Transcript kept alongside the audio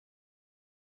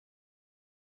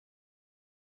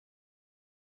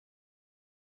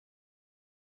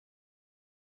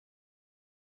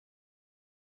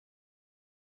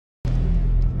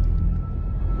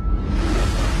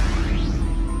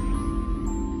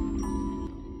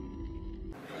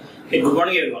Okay, good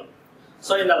morning everyone.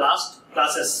 So in the last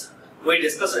classes, we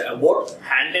discussed about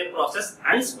hand layer process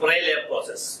and spray layer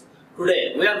process.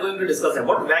 Today we are going to discuss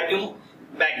about vacuum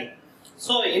bagging.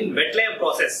 So in wet layer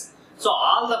process, so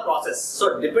all the process,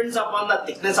 so depends upon the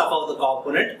thickness of the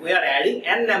component, we are adding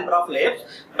n number of layers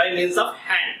by means of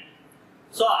hand.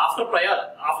 So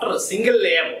after a single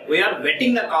layer, we are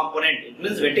wetting the component. It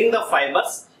means wetting the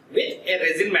fibers with a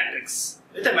resin matrix,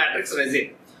 with a matrix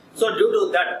resin. So due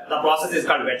to that, the process is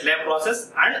called wet layer process,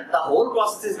 and the whole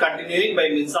process is continuing by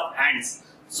means of hands.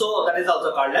 So that is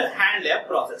also called as hand layer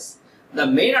process. The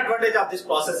main advantage of this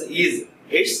process is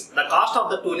the cost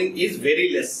of the tooling is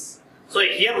very less. So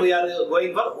here we are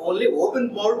going for only open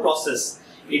pore process.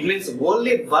 It means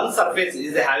only one surface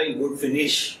is having good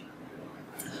finish.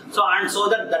 So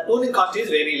that the tooling cost is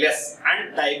very less,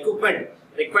 and the equipment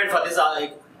required for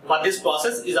this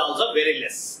process is also very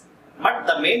less. But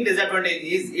the main disadvantage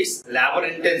is its labor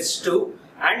intensive,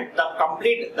 and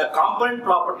the component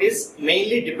properties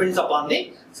mainly depends upon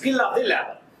the skill of the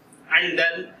labor, and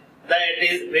then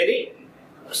it is very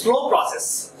slow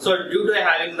process. So due to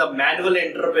having the manual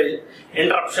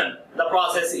interruption, the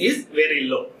process is very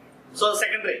low. So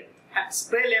secondary,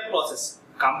 spray layer process.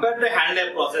 Compared to hand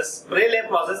layer process, spray layer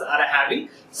process are having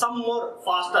some more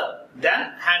faster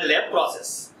than hand layer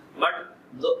process. But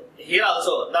here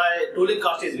also the tooling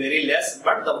cost is very less.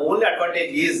 But the only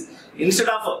advantage is instead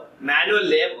of manual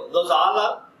layer, those all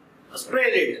are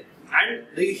spray laid, and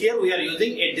here we are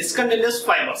using a discontinuous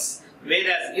fibers.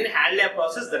 Whereas in hand layer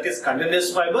process, that is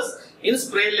continuous fibers. In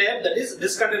spray layer, that is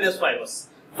discontinuous fibers.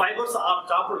 Fibers are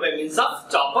chopped by means of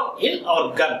chopper in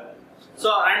our gun. So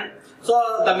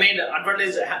the main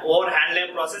advantage over hand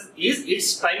layer process is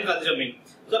its time consuming.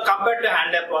 So compared to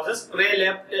hand layer process, spray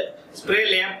layer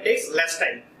takes less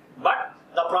time, but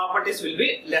the properties will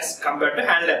be less compared to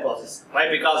hand layer process. Why?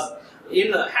 Because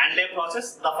in hand layer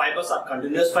process, the fibers are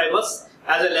continuous fibers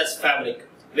as well as fabric.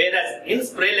 Whereas in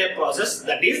spray layer process,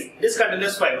 that is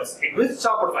discontinuous fibers. It means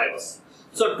chopped fibers.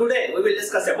 So today we will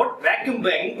discuss about vacuum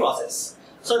bagging process.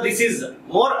 So this is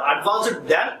more advanced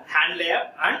than hand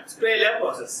layer and spray layer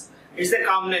process. It's a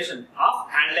combination of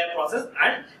hand layer process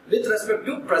and with respect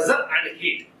to pressure and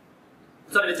heat.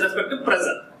 So with respect to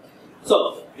pressure.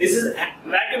 So this is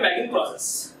vacuum bagging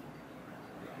process.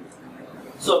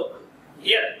 So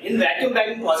here in vacuum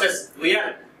bagging process, we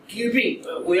are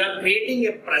creating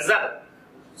a pressure,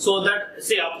 so that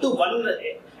say up to 1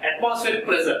 atmospheric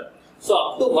pressure. So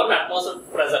up to 1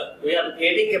 atmospheric pressure, we are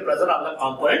creating a pressure on the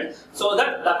component, so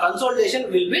that the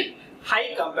consolidation will be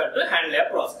high compared to hand layer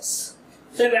process.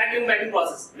 So vacuum bagging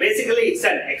process, basically it's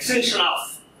an extension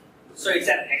of,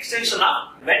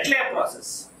 wet layer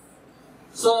process.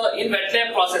 So in wet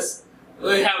layer process,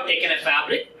 we have taken a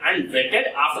fabric and wetted.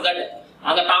 After that,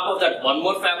 on the top of that, one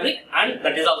more fabric, and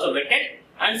that is also wetted.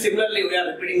 And similarly, we are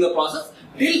repeating the process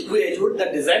till we achieve the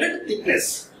desired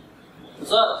thickness.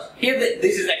 So here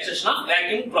this is extension of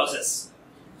vacuum process.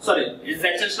 It is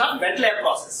extension of wet layer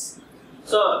process.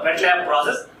 So wet layer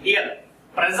process, here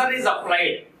pressure is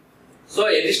applied. So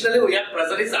additionally, we have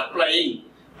pressure is applied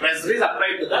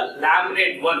to the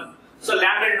laminate one. So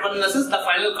laminate one is the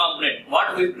final component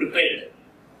what we prepared,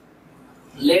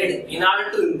 laid in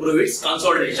order to improve its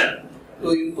consolidation.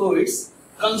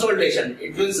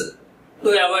 It means to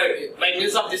avoid, by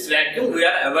means of this vacuum, we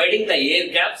are avoiding the air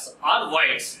gaps or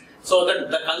voids, so that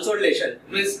the consolidation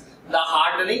means the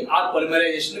hardening or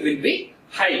polymerization will be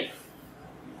high.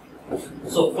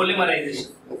 So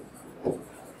polymerization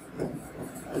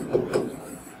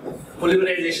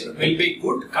will be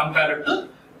good compared to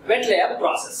wet layer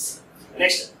process.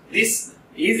 Next, this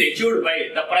is achieved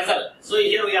by the pressure. So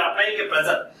here we are applying a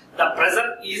pressure. The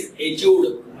pressure is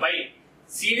achieved by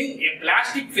sealing a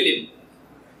plastic film.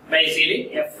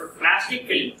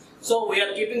 So we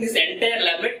are keeping this entire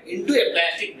laminate into a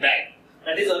plastic bag.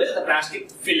 That is always the plastic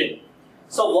film.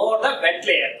 So over the wet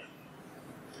layer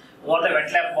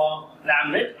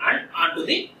laminate and onto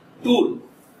the tool.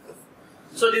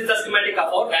 So this is the schematic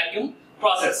of our vacuum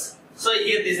process. So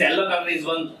here this yellow color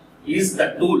is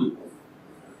the tool.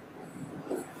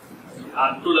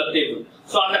 Tool or table.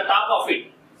 So on the top of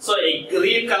it, so a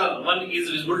green color one is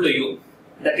visible to you.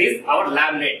 That is our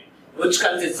laminate, which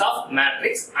consists of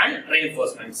matrix and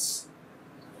reinforcements.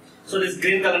 So this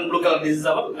green color and blue color, this is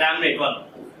our laminate one.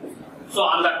 So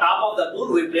on the top of the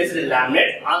tool, we placed a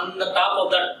laminate. On the top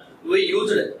of that, we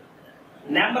used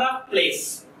number of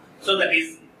plates. So that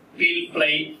is peel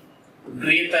ply,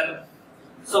 breather.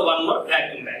 So one more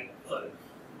vacuum bag.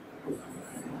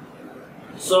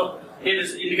 So here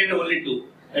is indicated only 2.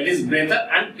 That is breather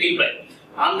and peel ply.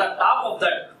 On the top of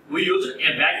that, we used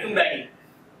a vacuum bagging.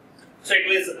 So it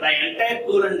means the entire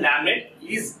tool and laminate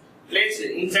is placed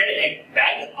inside a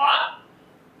bag or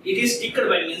it is sticked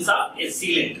by means of a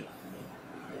sealant.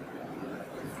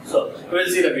 So we will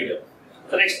see the video.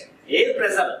 So next, air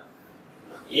pressure.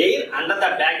 Air under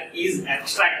the bag is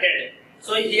extracted.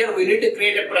 So here we need to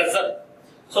create a pressure.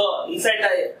 So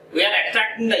inside we are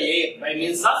extracting the air by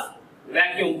means of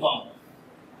vacuum pump.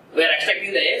 We are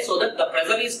extracting the air so that the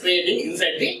pressure is creating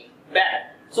inside the bag.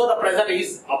 So the pressure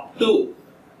is up to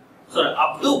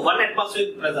 1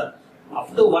 atmospheric pressure.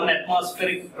 Up to 1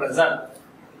 atmospheric pressure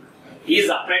is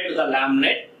applied to the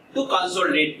laminate to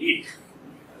consolidate it.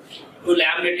 To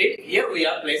laminate it, here we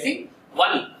are placing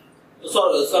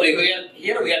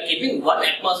here we are keeping 1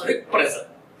 atmospheric pressure.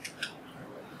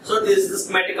 So this is the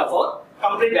schematic of our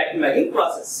complete vacuum bagging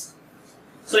process.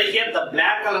 So here the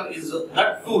black color is the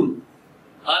tool,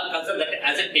 or consider that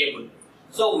as a table.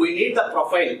 So we need the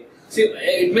profile. See,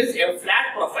 it means a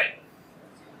flat profile.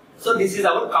 So this is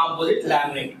our composite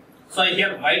laminate. So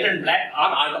here white and black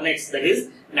are alternates, that is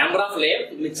number of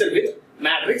layers mixed with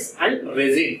matrix and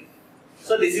resin.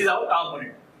 So this is our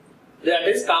component, that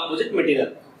is composite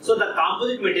material. So the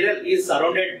composite material is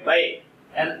surrounded by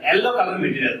an yellow color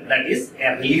material, that is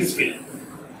a release film.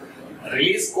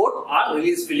 Release coat or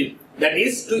release film, that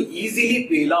is to easily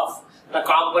peel off the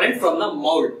component from the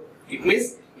mold. It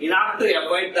means in order to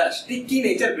avoid the sticky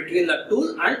nature between the tool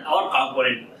and our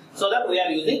component, so that we are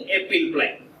using a peel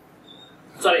plane.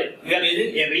 We are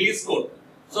using a release coat.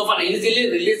 So for easily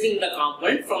releasing the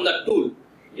component from the tool,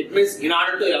 it means in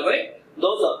order to avoid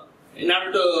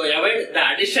the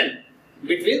addition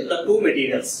between the two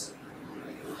materials.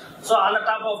 So on the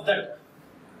top of that,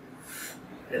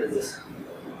 there is this.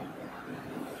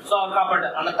 So our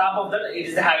component on the top of that, it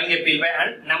is having a peel plane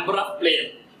and number of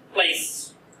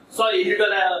plays. So every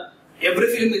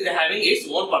film is having its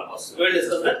own purpose. We will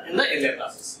discuss that in the earlier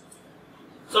classes.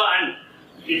 So and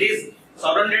it is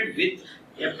surrounded with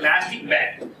a plastic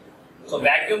bag. So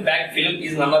vacuum bag film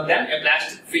is none other than a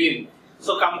plastic film.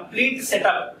 So complete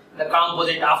setup, the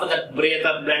composite, after that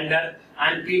breather, blender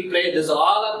and peel plate, this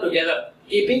all are together,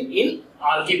 keeping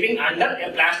under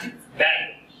a plastic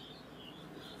bag.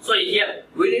 So here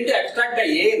we need to extract the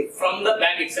air from the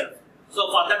bag itself. So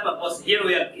for that purpose, here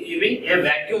we are giving a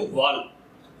vacuum valve.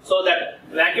 So that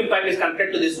vacuum pipe is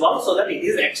connected to this valve so that it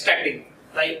is extracting.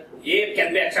 Like air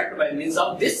can be extracted by means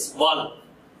of this valve.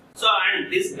 So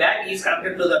and this bag is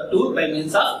connected to the tool by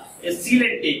means of a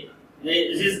sealant tape.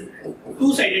 This is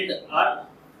two-sided or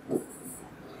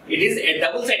it is a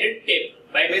double-sided tape.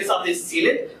 By means of this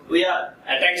sealant, we are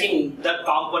attaching the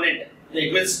component,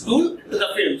 it means tool, to the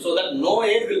film so that no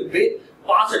air will be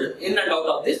passed in and out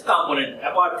of this component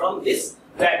apart from this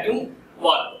vacuum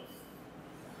valve.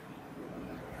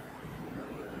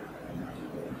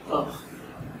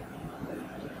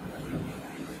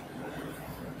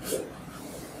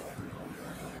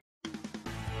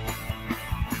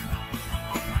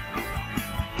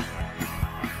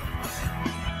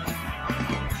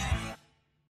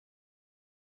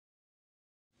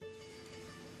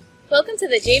 Welcome to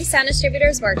the Jamestown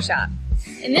Distributors Workshop.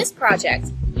 In this project,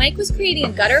 Mike was creating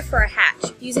a gutter for a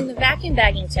hatch using the vacuum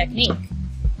bagging technique.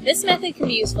 This method can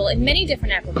be useful in many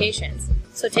different applications,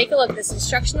 so take a look at this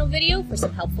instructional video for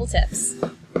some helpful tips.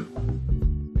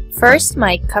 First,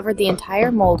 Mike covered the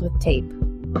entire mold with tape.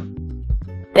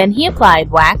 Then he applied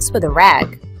wax with a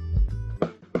rag.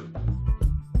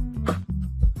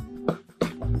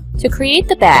 To create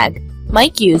the bag,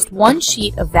 Mike used one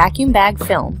sheet of vacuum bag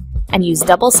film and used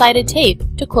double-sided tape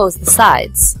to close the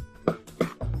sides.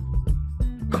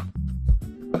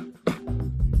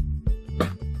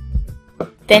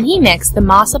 Then he mixed the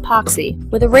moss epoxy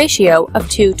with a ratio of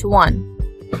 2:1.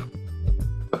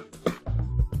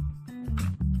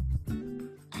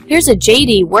 Here's a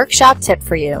JD workshop tip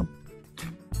for you.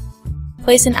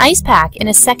 Place an ice pack in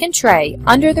a second tray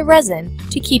under the resin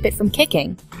to keep it from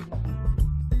kicking.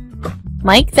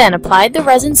 Mike then applied the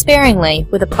resin sparingly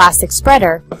with a plastic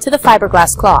spreader to the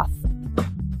fiberglass cloth.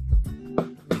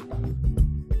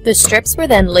 The strips were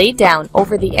then laid down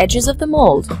over the edges of the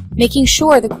mold, making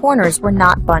sure the corners were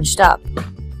not bunched up.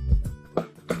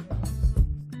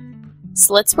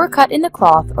 Slits were cut in the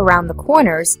cloth around the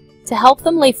corners to help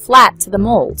them lay flat to the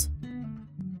mold.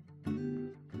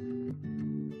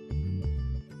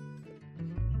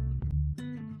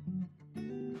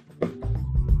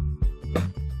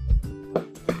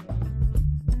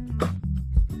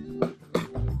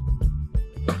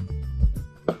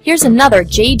 Here's another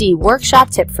JD workshop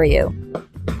tip for you.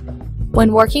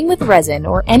 When working with resin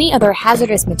or any other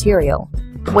hazardous material,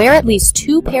 wear at least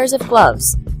 2 pairs of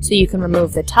gloves so you can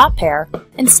remove the top pair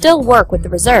and still work with the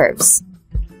reserves.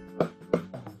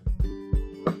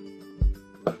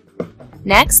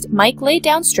 Next, Mike laid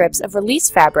down strips of release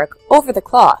fabric over the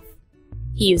cloth.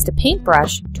 He used a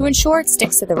paintbrush to ensure it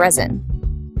sticks to the resin.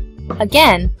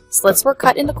 Again, slits were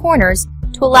cut in the corners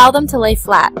to allow them to lay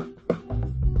flat.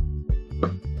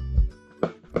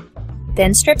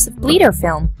 Then strips of bleeder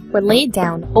film were laid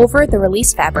down over the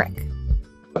release fabric.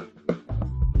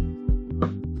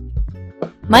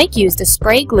 Mike used a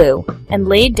spray glue and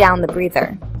laid down the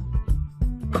breather.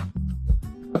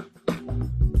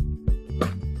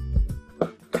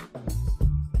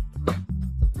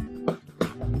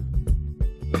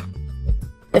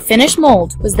 The finished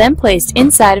mold was then placed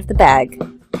inside of the bag.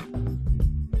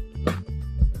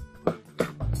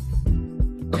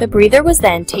 The breather was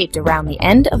then taped around the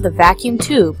end of the vacuum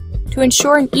tube to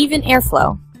ensure an even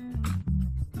airflow.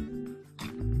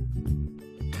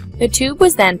 The tube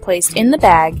was then placed in the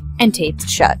bag and taped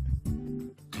shut.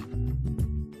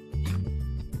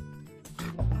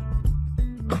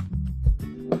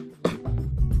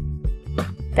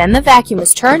 Then the vacuum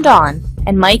was turned on,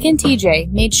 and Mike and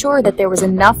TJ made sure that there was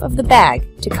enough of the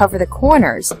bag to cover the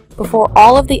corners before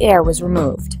all of the air was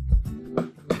removed.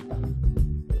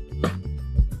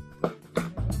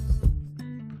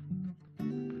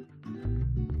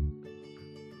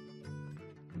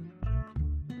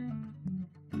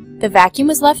 The vacuum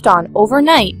was left on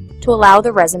overnight to allow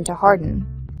the resin to harden.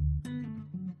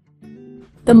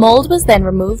 The mold was then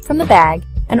removed from the bag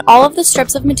and all of the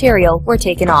strips of material were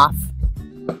taken off.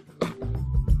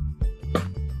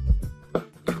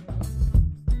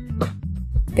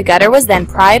 The gutter was then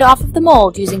pried off of the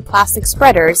mold using plastic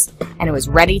spreaders, and it was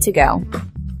ready to go.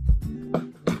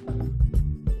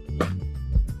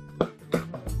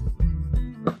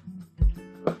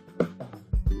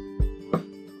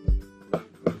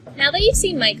 Now that you've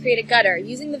seen Mike create a gutter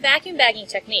using the vacuum bagging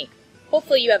technique,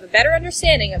 hopefully you have a better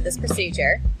understanding of this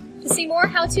procedure. To see more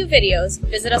how-to videos,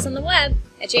 visit us on the web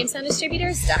at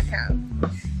jamestowndistributors.com.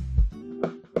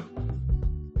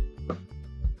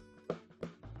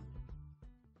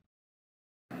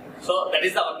 So that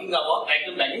is the working of our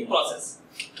vacuum bagging process.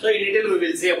 So in detail we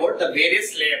will see about the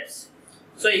various layers.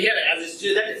 So here as you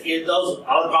see that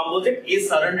our composite is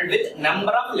surrounded with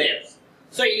number of layers.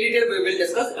 So in detail we will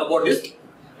discuss about these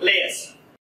layers.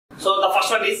 So the first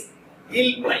one is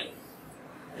peel ply.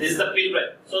 This is the peel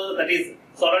ply. So that is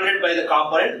surrounded by the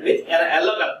component with a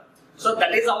yellow color. So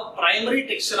that is our primary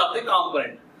texture of the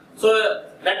component. So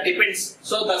that depends.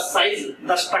 So the size,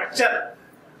 the structure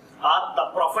or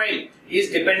the profile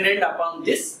is dependent upon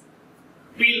this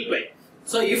peel ply.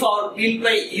 So if our peel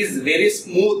ply is very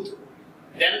smooth,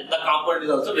 then the component is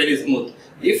also very smooth.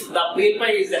 If the peel ply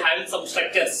is having some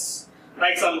structures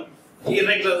like some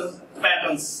irregular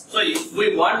patterns, so if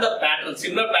we want the pattern,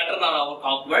 similar pattern on our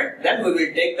component, then we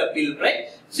will take the peel ply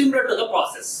similar to the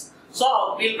process. So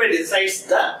our peel ply decides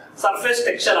the surface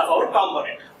texture of our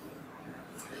component.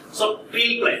 So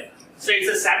peel ply, so it's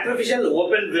a sacrificial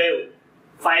open wave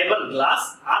fiber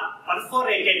glass or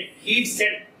perforated heat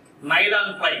set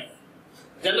nylon ply.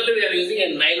 Generally we are using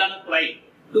a nylon ply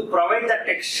to provide the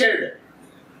textured.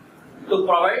 So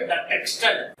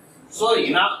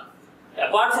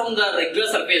apart from the regular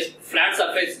surface, flat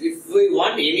surface, if we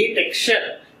want any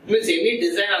texture, means any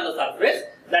design on the surface,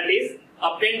 that is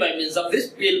obtained by means of this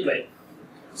peel ply.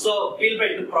 So peel ply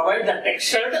to provide the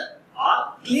textured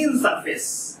or clean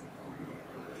surface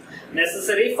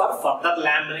necessary for further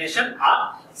lamination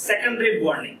or secondary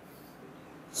bonding.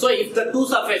 So if the two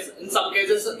surfaces, in some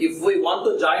cases if we want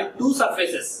to join two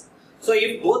surfaces, so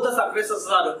if both the surfaces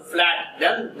are flat,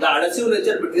 then the adhesive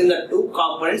nature between the two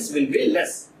components will be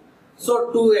less. So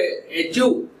to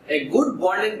achieve a good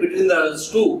bonding between the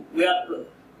two, we are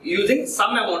using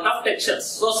some amount of textures,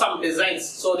 so some designs,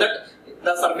 so that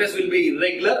the surface will be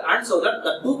irregular and so that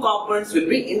the two components will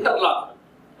be interlocked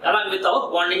along with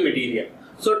our bonding material.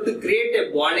 So to create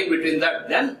a bonding between that,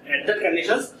 then at that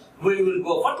conditions we will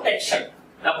go for texture.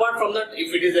 Apart from that,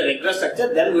 if it is a regular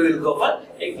structure, then we will go for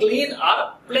a clean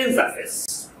or plain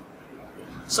surface.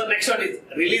 So next one is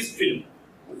release film.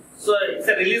 So it's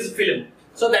a release film.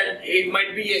 So that it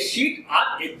might be a sheet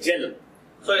or a gel.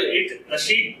 So the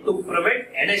sheet to prevent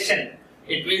adhesion.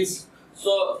 It means,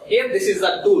 so here this is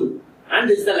the tool and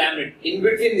this is the laminate. In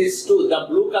between these two, the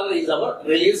blue color is our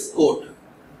release coat.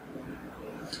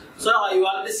 So you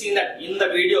already seen that in the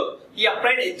video, he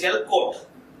applied a gel coat.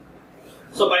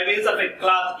 So by means of a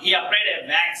cloth, he applied a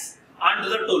wax onto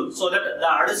the tool so that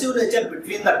the adhesive nature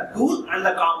between the tool and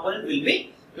the component will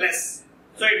be less.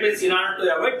 So it means in order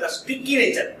to avoid the sticky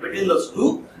nature between those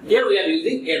two, here we are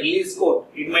using a release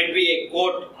coat. It might be a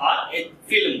coat or a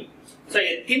film. So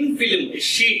a thin film, a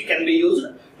sheet can be used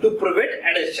to prevent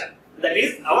adhesion. That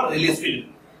is our release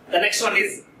film. The next one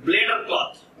is blader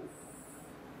cloth.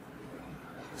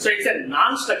 So it's a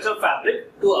non-structural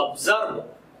fabric to absorb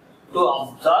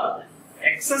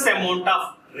excess amount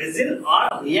of resin or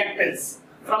reactants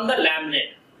from the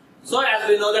laminate. So as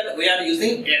we know that we are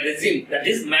using a resin, that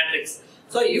is matrix.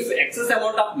 So if excess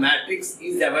amount of matrix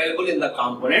is available in the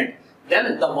component,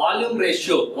 then the volume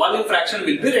fraction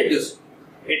will be reduced.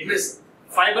 It means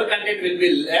fiber content will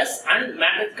be less and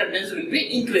matrix contents will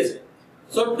be increased.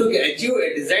 So to achieve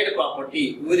a desired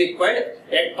property, we require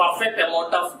a perfect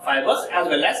amount of fibers as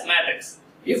well as matrix.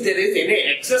 If there is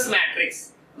any excess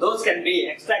matrix, those can be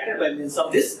extracted by means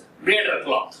of this braided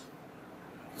cloth.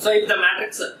 So if the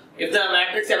matrix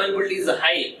availability is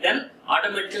high, then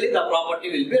automatically the property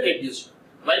will be reduced.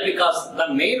 Why? Because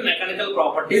the main mechanical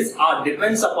properties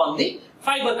depends upon the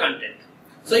fiber content.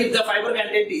 So if the fiber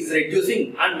content is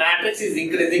reducing and matrix is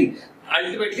increasing,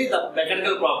 ultimately the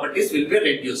mechanical properties will be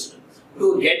reduced.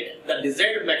 To get the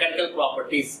desired mechanical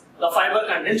properties, the fiber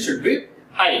content should be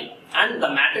high, and the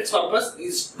matrix purpose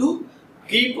is to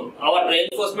keep our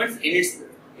reinforcements in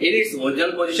its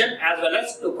original position as well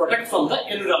as to protect from the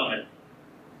environment.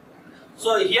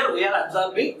 So here we are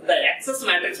absorbing the excess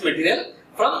matrix material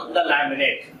from the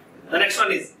laminate. The next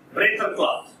one is braided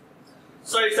cloth.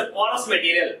 So it's a porous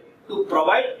material to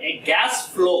provide a gas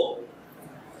flow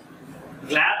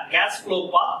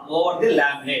path over the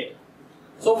laminate.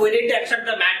 So we need to extract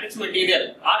the matrix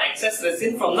material or excess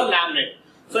resin from the laminate.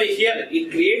 So here it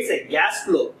creates a gas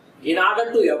flow in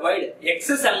order to avoid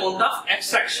excess amount of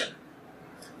extraction.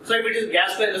 So if it is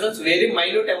gas flow, in the sense very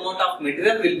minute amount of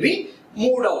material will be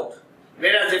moved out.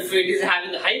 Whereas if it is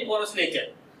having high porous nature,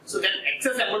 so then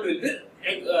excess amount will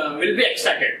be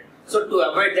extracted. So to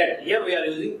avoid that, here we are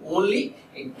using only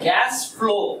a gas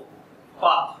flow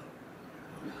path.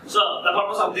 So the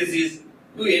purpose of this is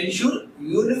to ensure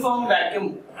uniform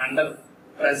vacuum under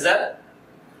pressure.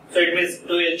 So it means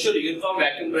to ensure uniform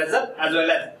vacuum pressure as well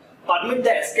as permit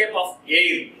the escape of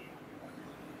air.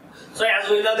 So as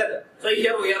we know that, so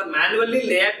here we are manually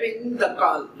layering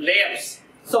the layers.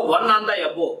 So one on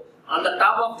the above, on the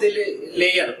top of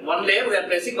the one layer we are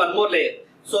placing one more layer,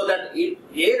 so that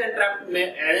air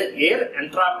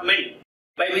entrapment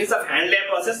by means of hand layer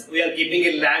process we are keeping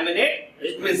a laminate,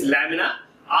 it means lamina.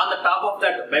 On the top of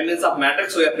that, by means of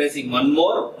matrix, we are placing one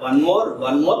more.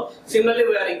 Similarly,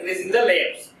 we are increasing the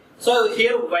layers. So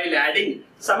here, while adding,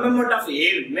 some amount of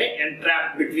air may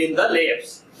entrap between the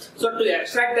layers. So to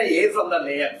extract the air from the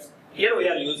layers, here we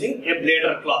are using a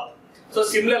braided cloth. So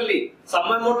similarly,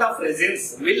 some amount of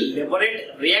resins will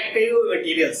liberate reactive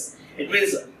materials. It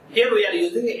means here we are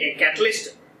using a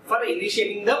catalyst for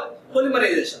initiating the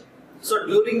polymerization. So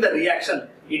during the reaction,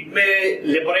 it may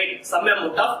liberate some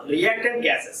amount of reactant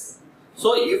gases.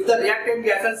 So if the reactant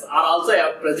gases are also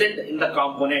present in the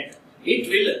component, it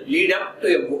will lead up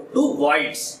to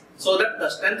voids, so that the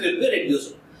strength will be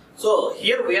reduced. So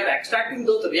here we are extracting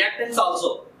those reactants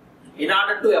also in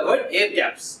order to avoid air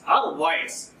gaps or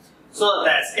voids. So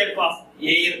the escape of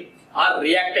air or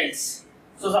reactants.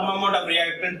 So some amount of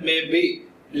reactant may be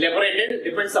liberated,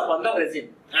 depends upon the resin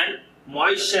and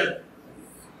moisture.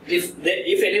 If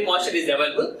any moisture is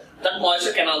available, that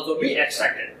moisture can also be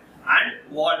extracted.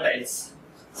 And volatiles.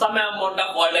 Some amount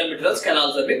of volatile materials can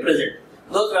also be present.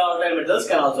 Those volatile materials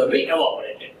can also be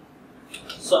evaporated.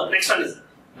 So next one is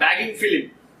bagging film.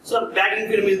 So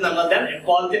bagging film is none other than a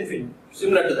polythene film.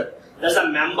 Similar to that. There is a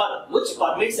member which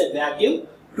permits a vacuum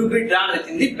to be drawn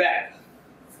within the bag.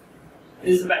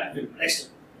 This is the bagging film. Next,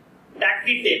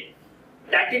 tacky tape.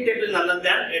 Tacky tape is none other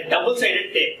than a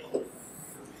double-sided tape.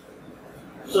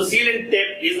 So sealant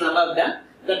tape is none other than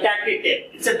the tacky tape.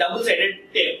 It's a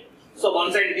double-sided tape. So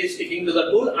one side it is sticking to the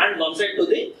tool and one side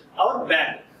to our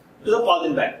bag, to the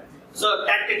polythene bag. So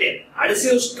tacky tape,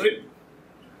 adhesive strip,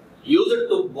 use it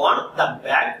to bond the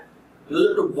bag, to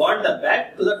the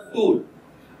tool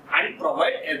and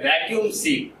provide a vacuum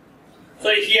seal.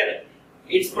 So here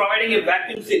it's providing a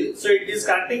vacuum seal. So it is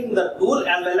connecting the tool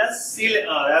as well as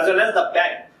the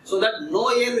bag, so that no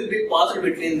air will be passed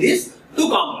between these two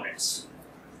components.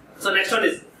 So next one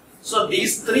is, so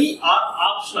these three are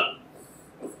optional.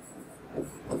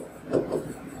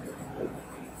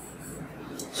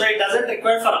 So it doesn't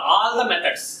require for all the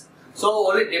methods.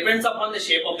 So only depends upon the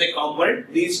shape of the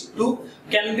component. These two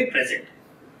can be present.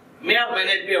 May or may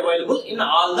not be available in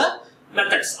all the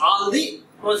methods, all the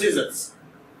procedures.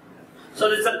 So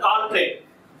this is a call plate.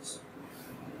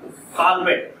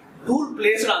 Tool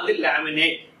placed on the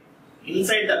laminate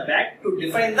inside the bag to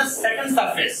define the second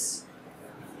surface.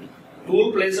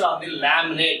 Tool placed on the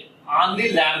laminate.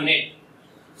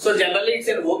 So generally it's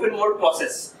an open mode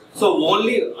process. So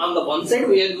only on the one side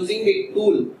we are using the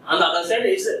tool, on the other side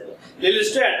is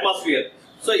released to atmosphere.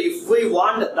 So if we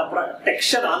want the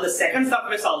texture on the second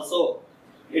surface also,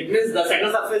 it means the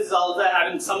second surface is also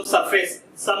having some surface,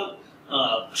 some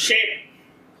shape.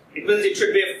 It means it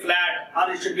should be a flat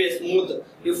or it should be a smooth.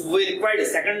 If we require a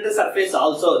second surface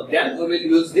also, then we will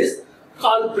use this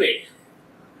culprit.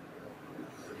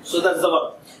 So that's the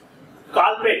word.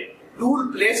 Culprit,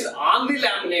 tool placed on the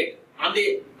laminate, on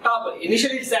the top.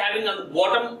 Initially it's having on the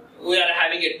bottom, we are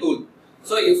having a tool.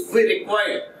 So if we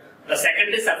require the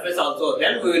secondary surface also,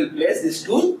 then we will place this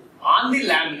tool on the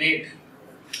laminate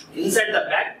inside the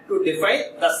bag to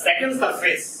define the second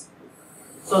surface.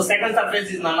 So second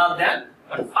surface is none other than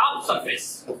the top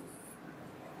surface.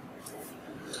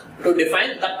 To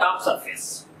define the top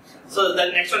surface. So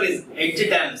the next one is edge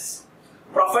dams.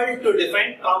 Profile to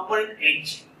define component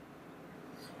edge.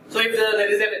 So if there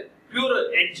is a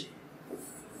pure edge,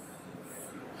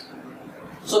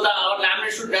 so our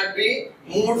laminate should not be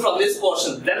moved from this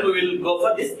portion, then we will go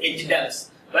for this edge dams.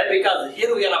 Why? Because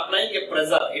here we are applying a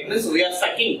pressure. It means we are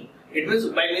sucking. It means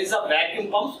by means of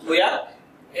vacuum pumps we are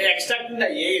extracting the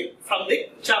air from the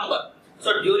chamber.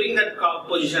 So during that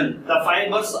position, the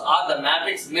fibers or the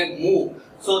matrix may move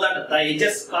so that the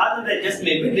edges, carbon edges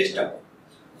may be disturbed.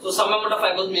 So some amount of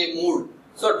fibers may move.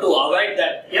 So to avoid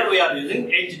that, here we are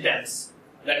using edge dams.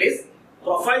 That is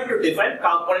profile to define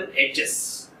component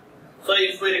edges. So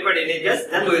if we require any edges,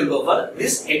 then we will go for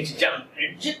this edge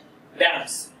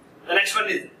dams. The next one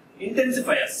is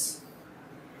intensifiers.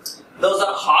 Those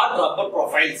are hard rubber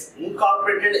profiles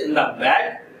incorporated in the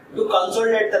bag to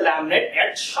consolidate the laminate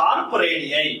at sharp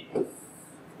radii. So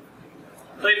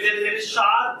if there is any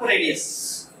sharp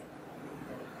radius,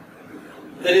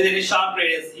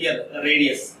 here, the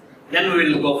radius, then we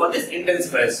will go for this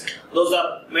intensifiers. Those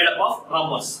are made up of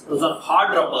rubbers. Those are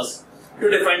hard rubbers to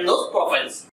define those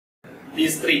profiles.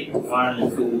 These three, 1,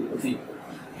 2, 3.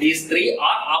 These three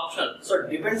are optional. So it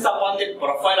depends upon the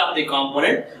profile of the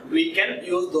component, we can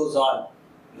use those all.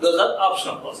 Those are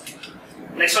optional.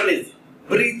 Next one is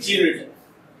breach unit.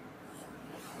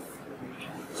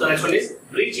 So next one is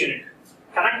breach unit.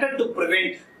 Connected to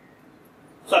permit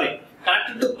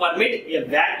a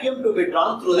vacuum to be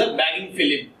drawn through the bagging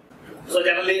film. So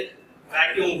generally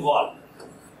vacuum valve.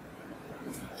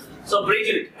 So breach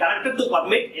unit connected to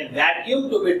permit a vacuum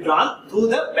to be drawn through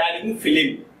the bagging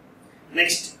film.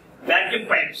 Next, vacuum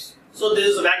pipes. So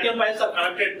these vacuum pipes are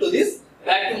connected to this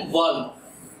vacuum valve.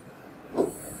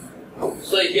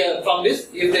 So here from this,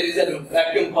 if there is a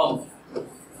vacuum pump,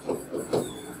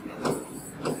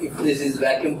 if this is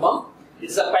vacuum pump,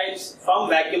 it's a pipes from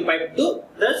vacuum pipe to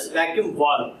this vacuum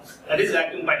valve. That is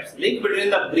vacuum pipes. Link between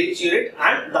the breach unit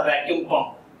and the vacuum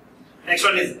pump. Next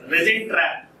one is resin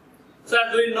trap. So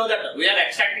as we know that we are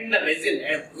extracting the resin,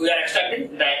 we are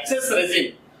extracting the excess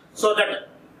resin, so that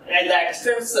the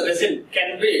excess resin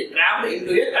can be trapped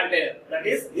into a container. That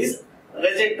is this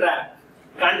resin trap.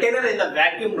 Container in the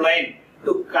vacuum line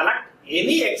to collect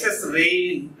any excess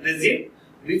resin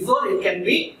before it can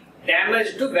be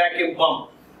damaged to vacuum pump.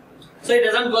 So it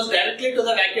doesn't go directly to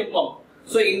the vacuum pump.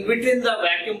 So in between the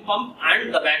vacuum pump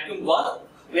and the vacuum valve,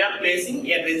 we are placing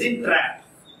a resin trap,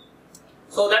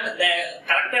 so that the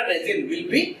collected resin will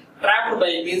be trapped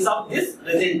by means of this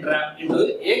resin trap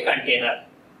into a container.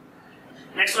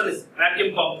 Next one is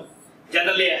vacuum pump.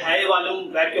 Generally a high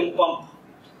volume vacuum pump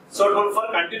suitable for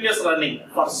continuous running.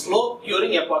 For slow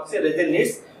curing epoxy resin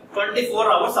needs 24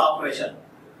 hours operation.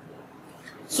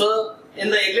 So in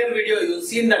the earlier video you have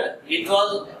seen that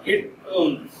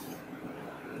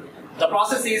the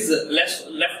process is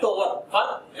left over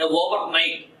for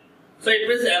overnight. So it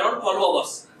means around 12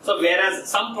 hours. So whereas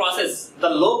some process, the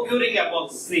low curing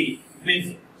epoxy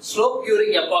means slow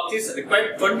curing epoxy is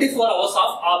required 24 hours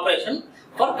of operation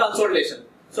for consolidation.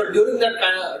 So during that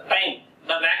time,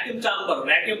 the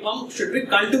vacuum pump should be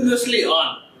continuously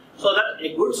on, so that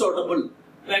a good suitable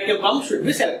vacuum pump should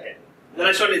be selected. The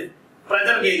next one is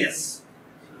pressure gauges.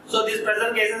 So these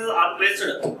pressure gauges are placed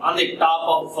on the top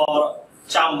of our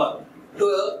chamber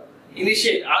to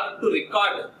initiate or to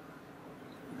record,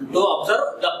 to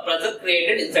observe the pressure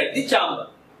created inside the chamber.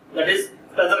 That is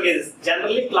pressure gauges,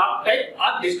 generally clock type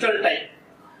or digital type.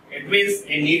 It means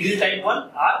a needle type one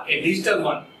or a digital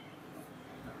one,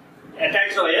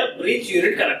 attached by a breach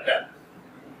unit connector.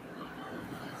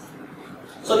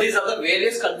 So these are the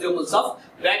various consumables of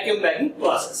vacuum bagging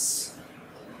process.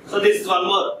 So this is one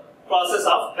more process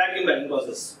of vacuum bagging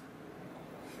process.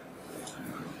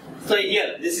 So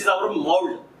here, this is our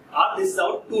mold or this is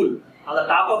our tool. On the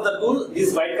top of the tool,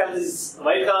 this white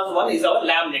color one is our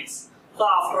laminates. So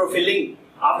after placing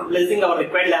our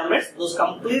required laminates, those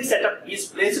complete setup is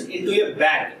placed into a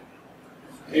bag.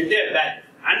 And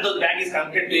the bag is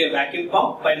connected to a vacuum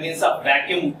pump by means of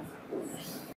vacuum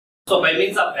So by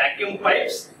means of vacuum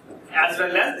pipes as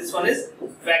well as this one is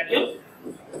vacuum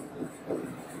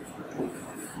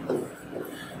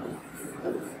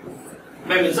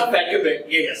by means of vacuum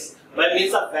gauges. By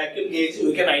means of vacuum gauge,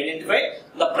 we can identify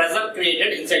the pressure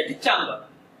created inside the chamber.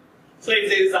 So if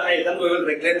there is a high, then we will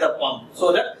regulate the pump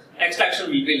so that extraction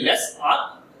will be less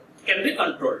or can be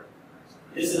controlled.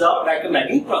 This is our vacuum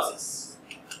bagging process.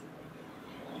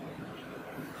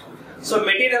 So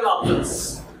material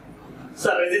options.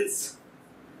 So resins.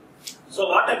 So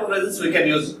what type of resins we can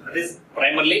use? That is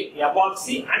primarily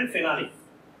epoxy and phenolic.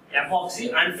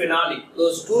 Epoxy and phenolic.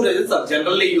 Those two resins are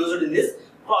generally used in this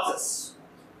process.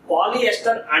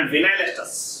 Polyester and vinyl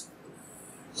esters.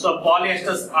 So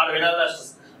polyesters or vinyl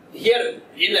esters. Here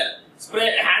in a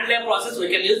spray hand layer process we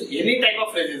can use any type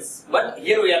of resins, but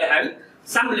here we are having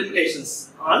some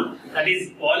limitations on, that is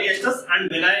polyesters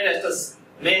and vinyl esters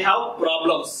may have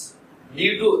problems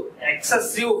due to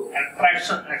excessive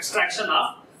extraction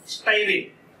of styrene.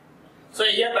 So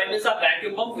here by means of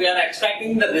vacuum pump we are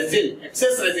extracting the resin,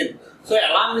 excess resin. So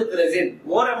along with the resin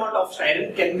more amount of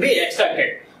styrene can be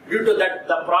extracted. Due to that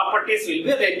the properties will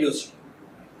be reduced.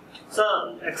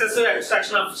 So excessive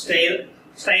extraction of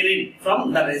styrene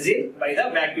from the resin by the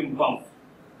vacuum pump.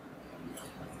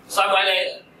 So while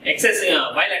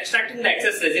extracting the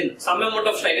excess resin, some amount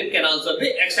of styrene can also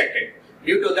be extracted.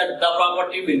 Due to that the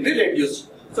property will be reduced.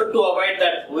 So to avoid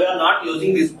that we are not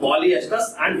using these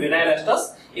polyesters and vinyl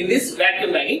esters in this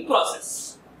vacuum bagging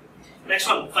process. Next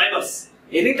one, fibers.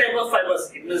 Any type of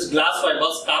fibers, it means glass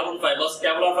fibers, carbon fibers,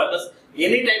 Kevlar fibers,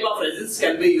 any type of resins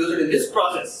can be used in this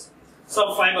process.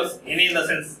 Some fibers, any in the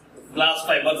sense, glass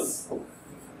fibers,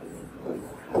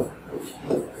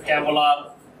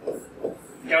 Kevlar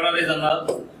is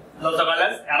also called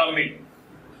as aramid.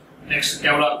 Next,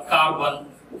 Kevlar, carbon,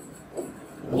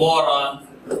 boron,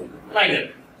 like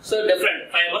that. So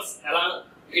different fibers,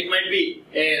 it might be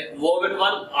a woven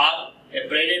one or a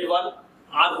braided one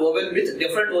or woven with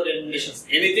different orientations.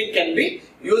 Anything can be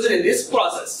used in this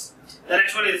process. The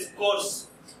next one is cores.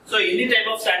 So any type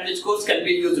of sandwich cores can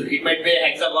be used. It might be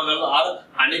hexagonal or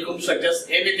honeycomb structures,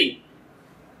 anything.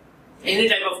 Any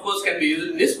type of cores can be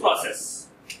used in this process.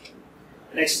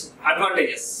 Next,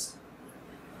 advantages.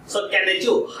 So can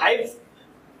achieve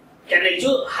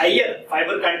higher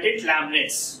fiber content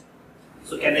laminates.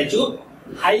 So can achieve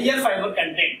higher fiber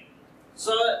content.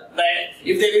 So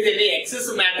if there is any excess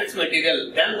matrix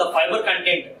material, then the fiber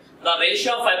content, the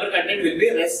ratio of fiber content will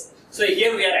be less. So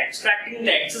here we are extracting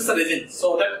the excess resin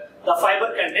so that the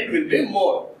fiber content will be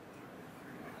more.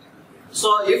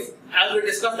 So if, as we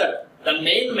discussed, that the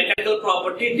main mechanical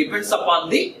property depends upon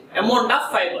the amount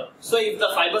of fiber. So if the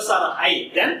fibers are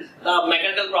high, then the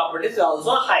mechanical properties are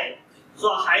also high. So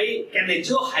high can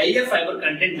achieve higher fiber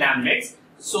content laminates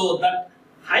so that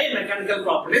high mechanical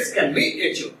properties can be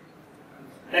achieved.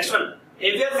 Next one,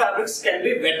 heavier fabrics can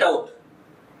be wet out.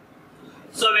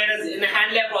 So whereas in a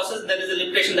hand layer process there is a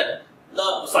limitation that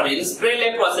in spray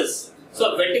layer process,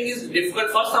 so wetting is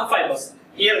difficult for some fibers.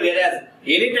 Here whereas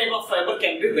any type of fiber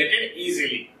can be wetted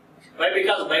easily. Why?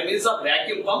 Because by means of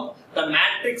vacuum pump, the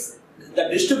matrix, the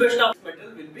distribution of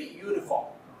material will be uniform.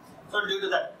 So due to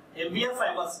that, heavier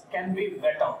fibers can be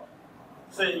wet out.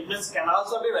 So it means can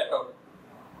also be wet out.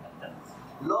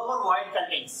 Lower void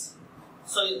contents.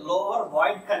 So lower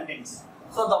void contents.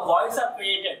 So the voids are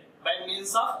created by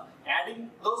means of adding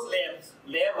those layers,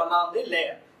 layer one on the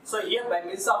layer. So here by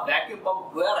means of vacuum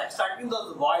pump, we are extracting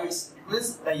those voids. It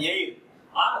means the air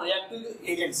or reactive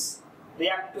agents,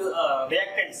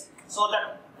 reactants, so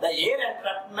that the air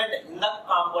entrapment in the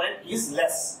component is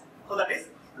less. So that is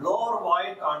lower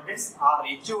void contents are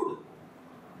achieved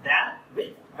than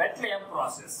with wet layer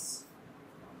process.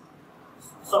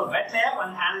 So wet layer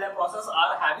and hand layer process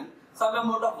are having some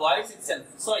amount of voids itself.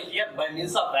 So here by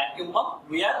means of vacuum pump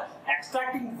we are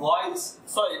extracting voids.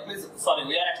 So it means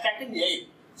we are extracting air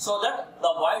so that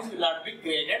the voids will not be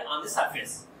created on the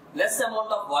surface. Less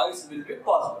amount of voids will be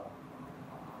possible.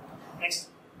 Next,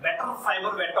 better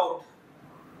fiber wet out.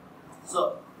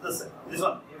 So this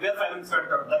one, heavier fiber is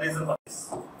wet out. The reason for this.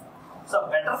 So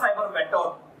better fiber wet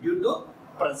out due to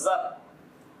pressure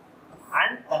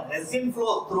and the resin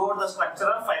flow throughout the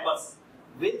structural fibers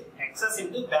with access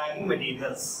into bagging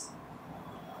materials.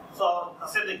 So the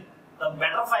same thing, the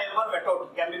better fiber wet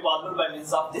out can be possible by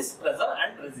means of this pressure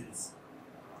and resins.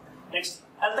 Next,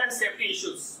 health and safety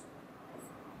issues.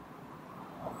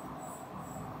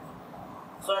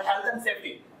 So health and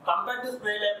safety, compared to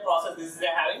spray layer process, this is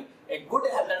having a good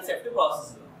health and safety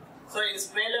process. So in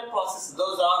spray layer process,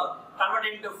 those are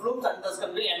converted into flumes and thus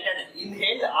can be entered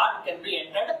inhaled or can be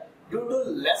entered due to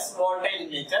less volatile in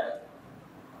nature.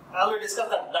 As we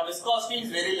discussed that the viscosity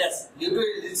is very less. Due to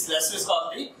its less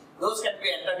viscosity, those can be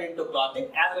entered into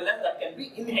clothing as well as that can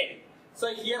be inhaled.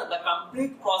 So here the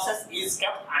complete process is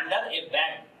kept under a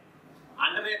bag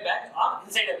or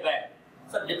inside a bag.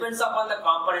 So it depends upon the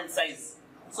component size.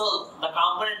 So the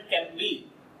component can be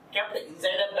kept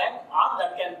inside a bag or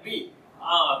that can be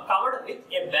covered with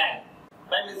a bag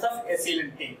by means of a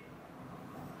sealant tape.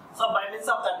 So by means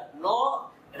of that, no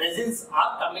resins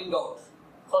are coming out.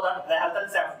 So that the health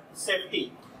and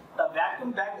safety, the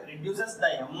vacuum bag reduces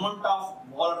the amount of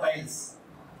volatiles.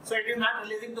 So it is not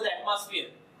releasing to the atmosphere.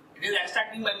 It is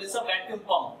extracting by means of vacuum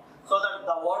pump. So that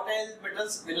the volatile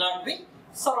metals will not be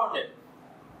surrounded.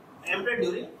 Emptied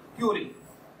during curing.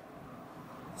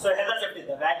 So health and safety,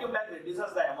 the vacuum bag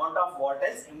reduces the amount of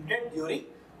volatiles emptied during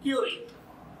curing.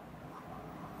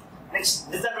 Next,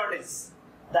 disadvantage,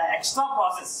 the extra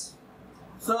process.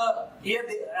 So here,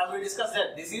 as we discussed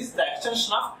that, this is the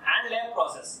extension of hand layer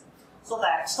process. So the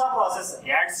extra process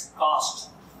adds cost.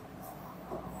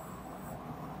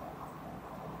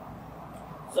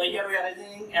 So here we are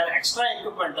using an extra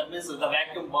equipment, that means the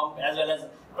vacuum pump as well as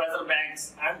pressure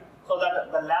bags, and so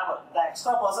that the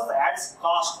extra process adds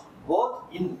cost both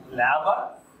in labor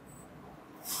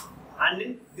and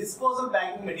in disposal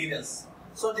bagging materials.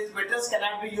 So these materials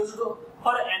cannot be used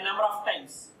for a number of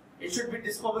times. It should be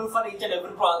disposable for each and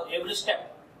every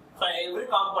step, for every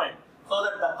component, so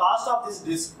that the cost of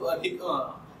these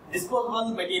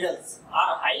disposable materials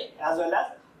are high as well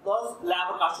as those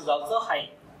labor cost is also high.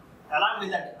 Along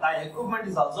with that, the equipment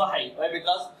is also high. Why?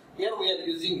 Because here we are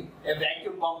using a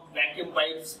vacuum pump, vacuum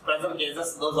pipes, pressure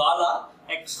gauges. Those all are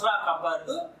extra compared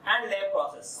to hand layer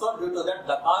process. So due to that,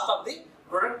 the cost of the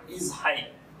product is high.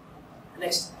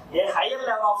 Next, a higher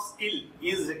level of skill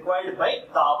is required by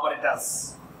the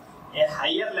operators. A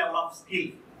higher level of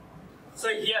skill. So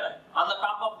here, on the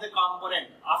top of the component,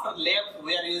 after layer,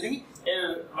 we are using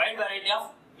a wide variety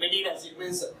of materials. It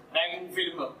means bagging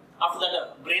film. After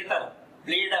that, breather,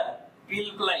 bleeder,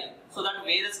 peel ply. So that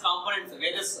various components,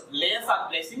 various layers are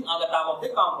placing on the top of the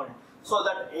component. So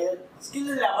that a skilled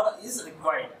labor is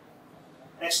required.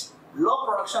 Next, low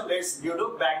production rates due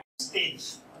to bagging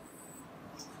stage.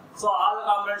 So all the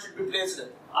components should be placed,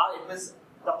 it means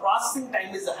the processing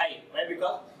time is high. Why?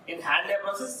 Because in hand layer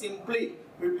process, simply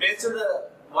we placed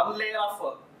one layer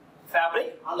of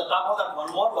fabric, on the top of that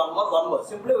one more.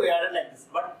 Simply we added like this.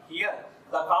 But here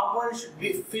the component should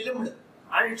be filmed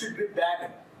and it should be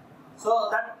bagged. So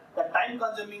that the time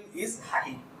consuming is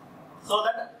high. So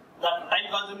that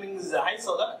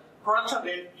production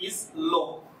rate is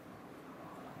low.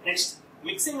 Next,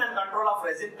 mixing and control of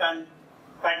resin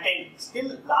content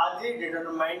still largely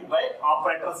determined by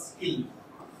operator's skill.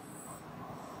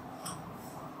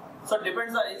 So it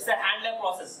depends on, it's a hand layer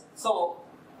process. So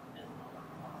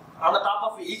on the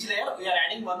top of each layer we are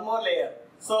adding one more layer,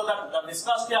 so that the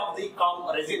viscosity of the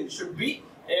resin should be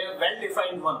a well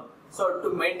defined one. So to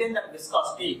maintain that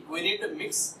viscosity, we need to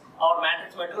mix our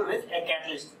matrix material with a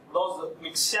catalyst.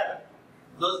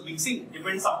 Those mixing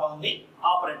depends upon the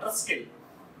operator's skill.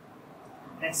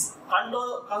 Next,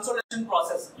 consolidation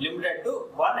process limited to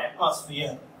 1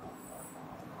 atmosphere.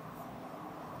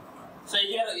 So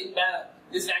here in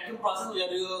this vacuum process, we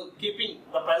are keeping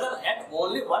the pressure at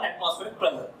only 1 atmospheric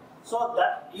pressure. So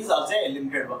that is also a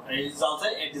limited one. It is also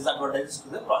a disadvantage to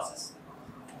the process.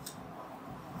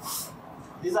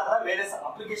 These are the various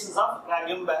applications of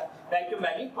vacuum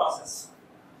bagging process.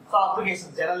 So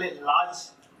applications generally large,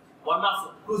 one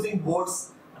of cruising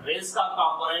boats, race car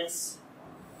components,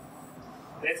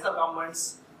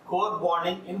 core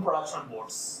bonding in production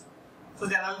boats. So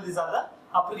generally these are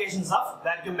the applications of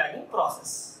vacuum bagging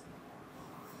process.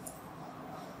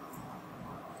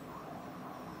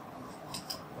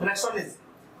 The next one is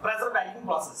pressure bagging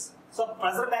process. So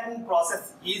pressure bagging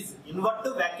process is invert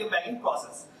to vacuum bagging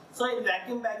process. So in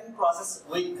vacuum bagging process,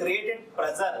 we created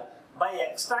pressure by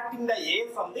extracting the air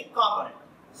from the component.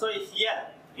 So here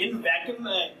in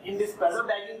this pressure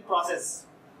bagging process,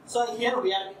 so here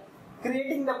we are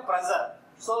creating the pressure.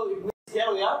 So it means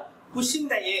here we are pushing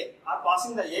the air or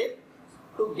passing the air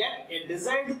to get a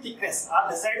desired thickness or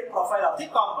desired profile of the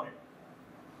component.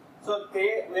 So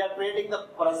we are creating the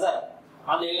pressure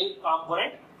on the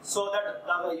component so that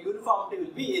the uniformity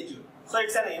will be achieved. So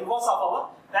it's an inverse of our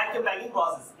vacuum bagging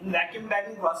process. In vacuum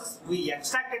bagging process, we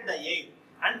extracted the air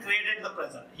and created the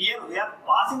pressure. Here we are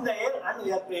passing the air and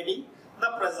we are creating the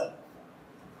pressure.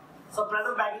 So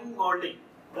pressure bagging molding.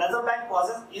 Pressure bag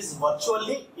process is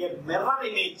virtually a mirror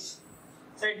image.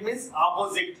 So it means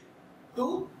opposite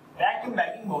to vacuum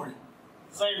bagging molding.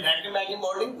 So in vacuum bagging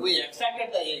molding, we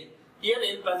extracted the air. Here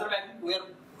in pressure bagging, we are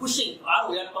pushing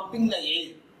or we are pumping the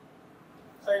air.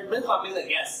 So it means pumping the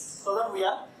gas. So that we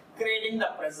are creating the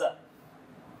pressure.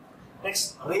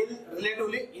 Next,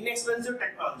 relatively inexpensive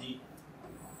technology.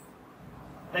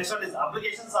 Next one is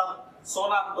applications are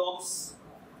sonar domes.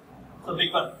 So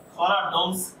big one, sonar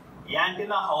domes,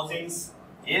 antenna housings,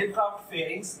 aircraft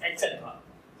fairings, etc.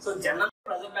 So general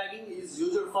pressure bagging is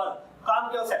used for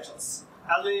concave sections.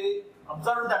 As we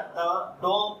observed that the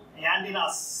dome,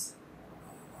 antennas,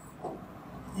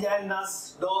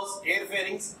 domes, air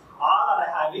fairings, all are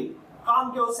having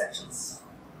concave sections.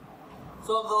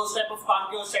 So those type of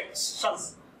concave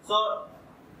sections. So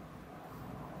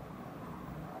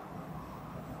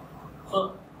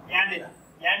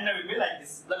antenna will be like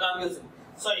this, the concave section.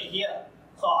 So here,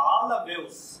 so all the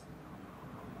waves.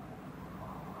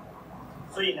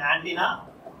 So in antenna,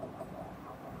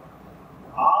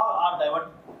 all are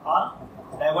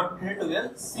diverted to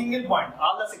a single point.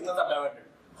 All the signals are diverted.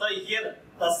 So here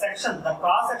the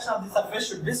cross section of the surface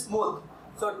should be smooth.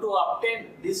 So to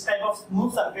obtain this type of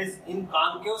smooth surface in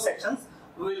concave sections,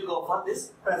 we will go for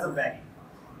this pressure bagging.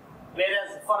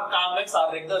 Whereas for convex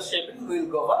or regular shaping, we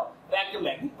will go for vacuum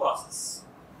bagging process.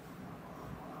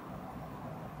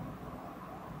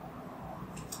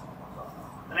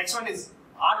 The next one is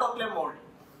autoclave molding.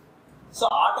 So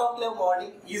autoclave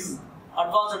molding is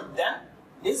advanced than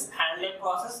this hand lathe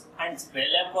process and spray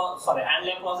lathe process,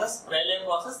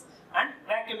 and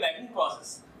vacuum bagging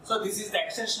process. So this is the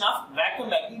extension of vacuum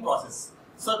bagging process.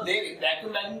 So there in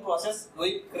vacuum bagging process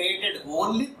we created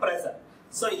only pressure.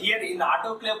 So here in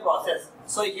autoclave process,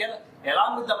 so here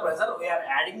along with the pressure we are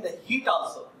adding the heat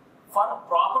also for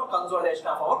proper consolidation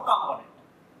of our component.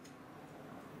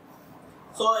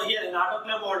 So here in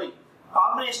autoclave molding,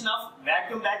 combination of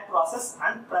vacuum bag process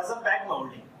and pressure bag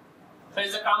molding. So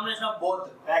it's a combination of both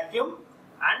vacuum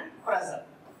and pressure.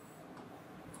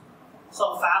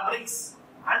 So fabrics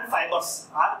and fibers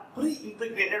are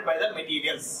pre-impregnated by the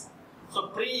materials. So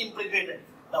pre-impregnated,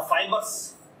 the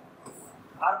fibers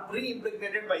are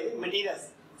pre-impregnated by the materials.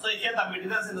 So here the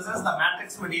materials in the sense the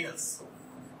matrix materials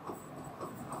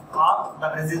or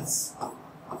the resins.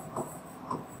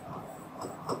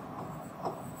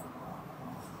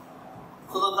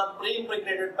 So those are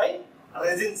pre-impregnated by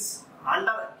resins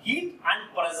under heat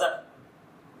and pressure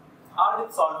or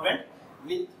with solvent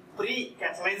with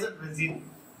pre-catalyzed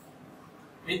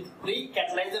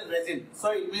resin.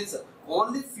 So it means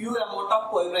only few amount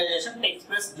of polymerization takes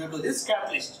place due to this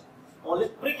catalyst. Only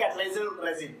pre-catalyzed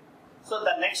resin. So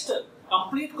the next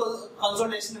complete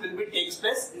consolidation will be takes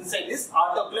place inside this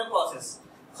autoclave process.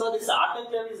 So this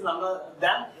autoclave is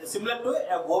similar to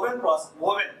a woven process.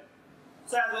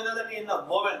 So as we know that in a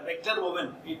regular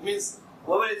woven, it means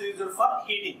woven is used for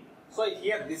heating. So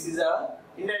here this is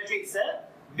indirectly it's a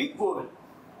big woven.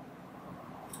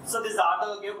 So this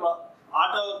autoclave.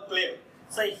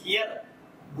 So here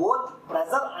both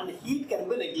pressure and heat can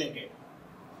be regulated.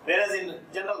 Whereas in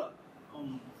general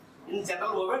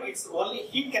woven, it's only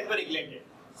heat can be regulated.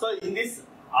 So in this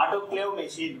autoclave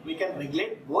machine, we can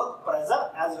regulate both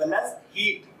pressure as well as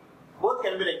heat. Both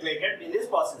can be regulated in this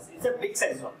process. It's a big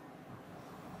size one.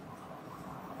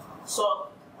 So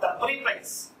the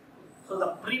prepregs. So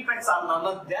the prepregs are none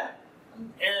other than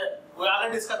we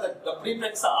already discussed that the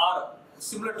prepregs are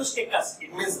similar to stickers.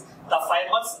 It means the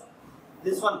fibers.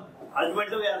 This one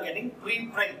ultimately we are getting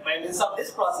prepreg by means of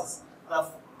this process. The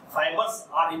fibers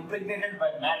are impregnated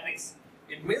by matrix.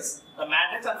 It means the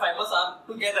matrix and fibers are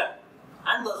together,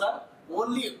 and those are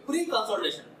only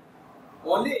pre-consolidation.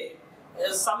 Only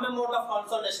some amount of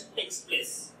consolidation takes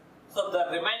place. So the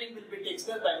remaining will be takes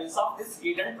place by means of this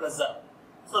heat and pressure.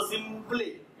 So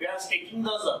simply we are sticking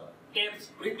those tapes,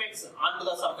 prepegs onto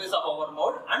the surface of our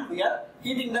mold and we are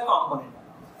heating the component.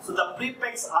 So the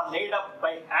prepegs are laid up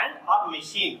by hand or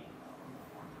machine.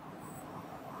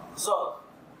 So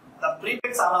the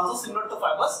prepegs are also similar to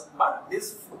fibers, but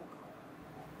this.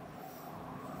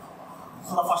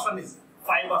 So the first one is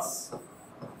fibers.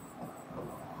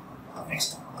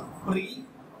 Next,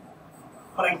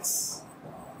 prepregs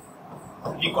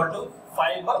equal to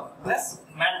fiber plus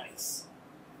matrix.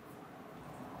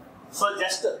 So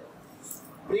just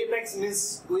prepregs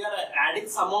means we are adding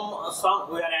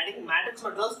we are adding matrix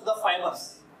materials to the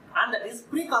fibers, and that is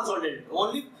pre-consolidated.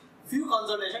 Only few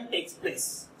consolidation takes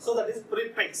place. So that is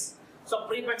prepegs. So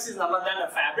prepegs is none other than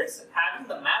fabrics having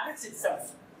the matrix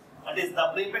itself. That is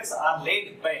the prepegs are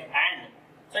laid by hand.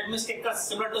 So it means stickers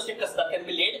similar to stickers that can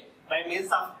be laid by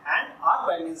means of hand or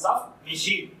by means of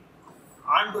machine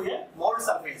onto a mold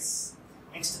surface.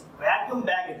 Next, vacuum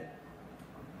bagged.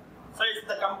 So it's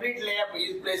the complete layup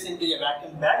is placed into a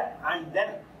vacuum bag and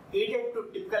then heated to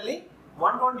typically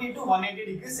 120 to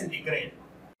 180 degrees centigrade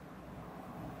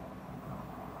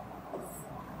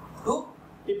to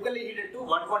typically heated to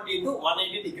 120 to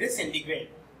 180 degrees centigrade,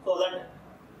 so that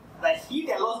the heat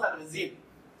allows the resin.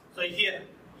 So here,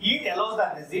 heat allows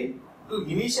the resin to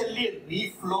initially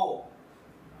reflow.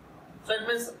 So it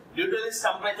means due to this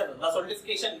temperature, the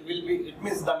solidification will be, it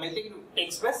means the melting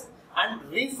takes place and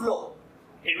reflow.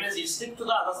 It means it stick to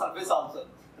the other surface also.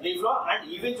 Reflow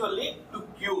and eventually to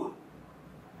cure.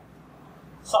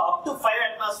 So up to 5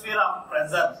 atmosphere of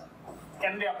pressure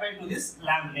can be applied to this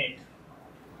laminate.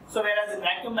 So whereas in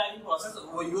vacuum bagging process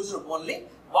we use only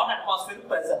 1 atmospheric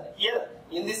pressure. Here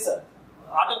in this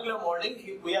autoclave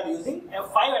molding we are using a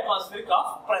 5 atmospheric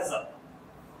of pressure.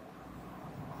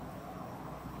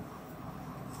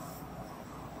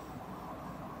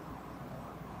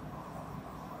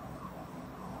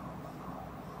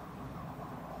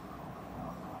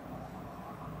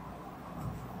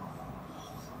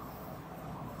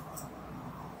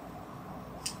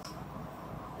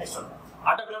 Next one,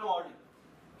 autoclave molding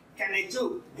can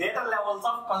achieve greater levels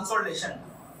of consolidation.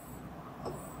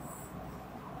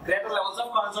 Greater levels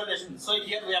of consolidation. So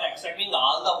here we are extracting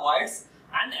all the voids,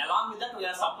 and along with that we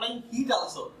are supplying heat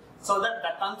also. So that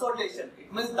the consolidation,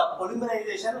 it means the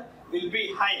polymerization will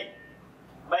be high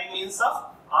by means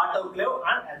of autoclave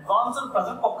and advanced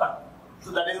pressure cooker.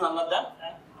 So that is none other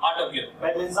than autoclave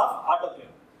by means of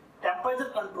autoclave.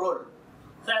 Temperature control.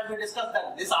 So as we discussed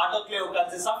that this autoclave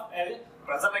consists of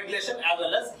pressure regulation as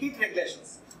well as heat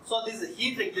regulations. So this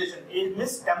heat regulation, it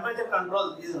means temperature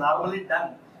control is normally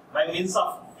done by means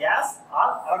of gas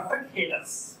or electric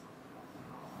heaters.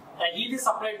 The heat is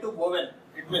supplied to oven.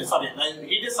 It means the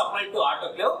heat is supplied to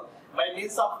autoclave by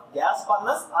means of gas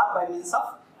furnace or by means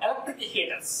of electric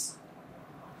heaters.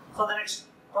 So the next,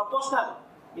 proportional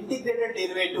integrated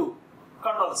derivative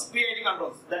controls, PID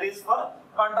controls, that is for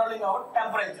controlling our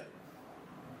temperature.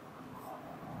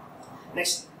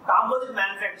 Next, composite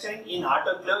manufacturing in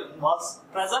autoclave involves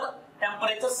pressure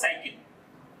temperature cycle.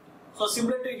 So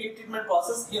similar to heat treatment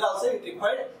process, here also it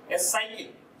required a cycle.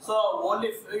 So only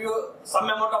if some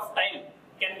amount of time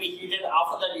can be heated,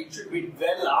 after that it should be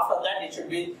well, after that it should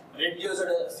be reduced.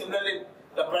 Similarly,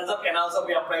 the pressure can also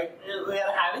be applied. We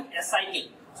are having a cycle.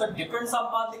 So it depends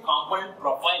upon the component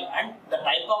profile and the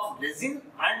type of resin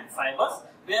and fibers,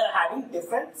 we are having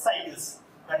different cycles.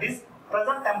 That is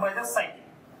pressure temperature cycle.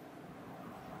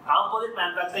 Composite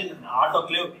manufacturing in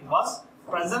autoclave involves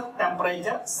pressure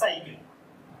temperature cycle.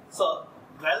 So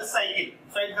well cycle.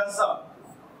 So it comes up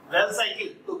well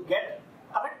cycle to get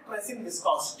correct resin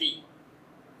viscosity.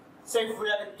 So if we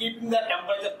are keeping the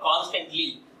temperature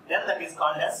constantly, then that is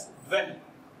called as well.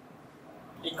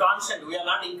 A constant, we are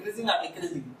not increasing or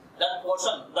decreasing. That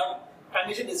portion, that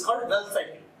condition is called well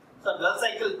cycle. So well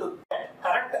cycle to get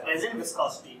correct resin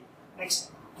viscosity.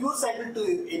 Next, cure cycle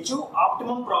to achieve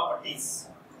optimum properties.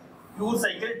 Cure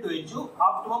cycle to achieve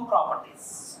optimum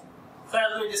properties. So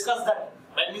as we discussed that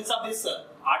by means of this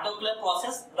autoclave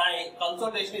process, the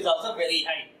consolidation is also very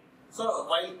high. So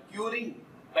while curing,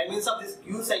 by means of this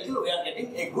cure cycle, we are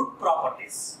getting a good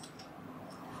properties.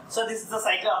 So this is the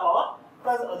cycle of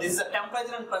our, this is the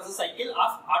temperature and pressure cycle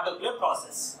of autoclave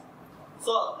process.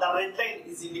 So the red line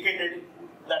is indicated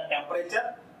the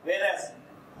temperature, whereas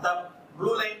the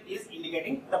blue line is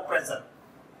indicating the pressure.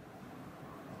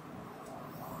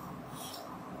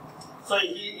 So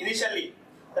initially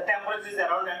the temperature is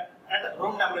around at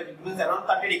room temperature, it means around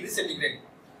 30 degrees centigrade.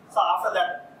 So after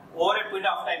that, over a period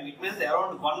of time, it means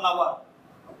around 1 hour.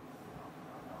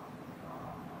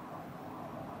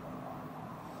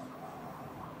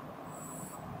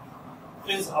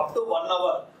 Means up to 1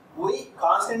 hour, we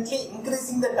constantly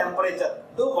increasing the temperature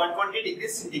to 120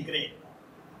 degrees centigrade.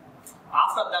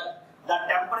 After that, the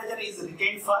temperature is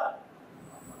retained for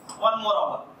 1 more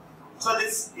hour. So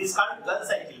this is called well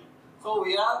cycle. So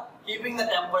we are keeping the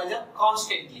temperature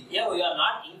constantly. Here we are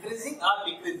not increasing or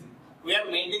decreasing. We are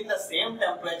maintaining the same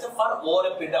temperature for over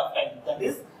a period of time. That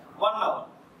is 1 hour.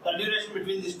 The duration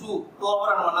between these 2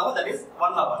 hours and 1 hour, that is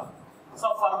 1 hour.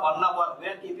 So for 1 hour, we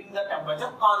are keeping the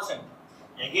temperature constant.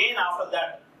 Again after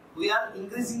that, we are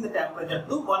increasing the temperature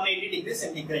to 180 degrees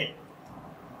centigrade.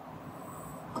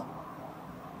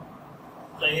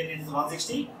 So here it is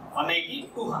 160,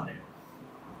 180, 200.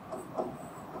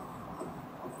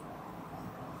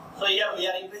 So here we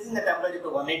are increasing the temperature to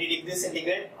 180 degrees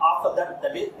centigrade. After that,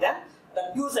 then the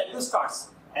cure cycle starts.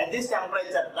 At this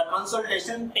temperature, the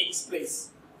consolidation takes place.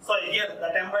 So here the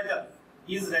temperature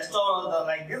is restored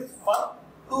like this for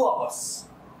 2 hours.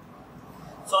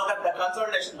 So that the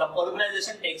consolidation, the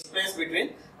polymerization takes place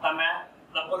between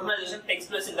the polymerization takes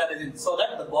place in the resin. So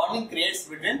that the bonding creates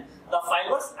between the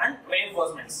fibers and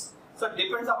reinforcements. So it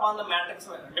depends upon the matrix,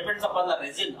 depends upon the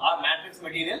resin or matrix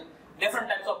material. Different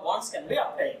types of bonds can be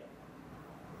obtained.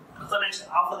 So next,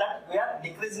 after that, we are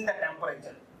decreasing the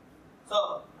temperature.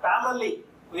 So parallelly,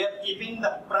 we are keeping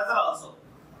the pressure also.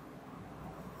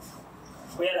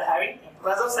 We are having a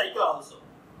pressure cycle also.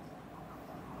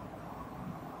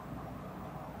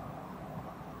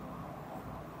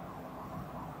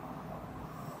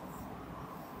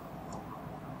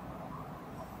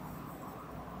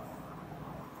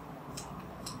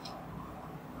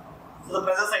 So the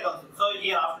pressure cycle. So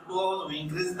here after 2 hours we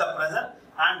increase the pressure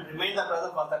and remain the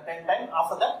pressure for the 10 times.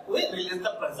 After that we release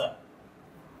the pressure.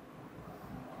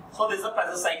 So this is the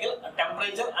pressure cycle, a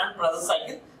temperature and pressure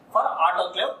cycle for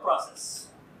autoclave process.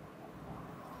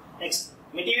 Next,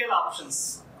 material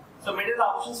options. So material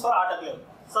options for autoclave.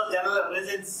 So general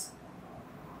resins.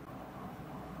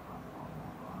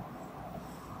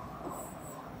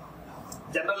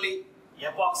 Generally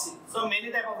epoxy. So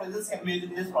many type of resins can be used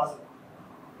in this process.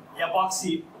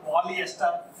 Epoxy,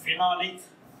 polyester, phenolic,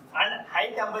 and high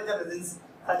temperature resins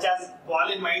such as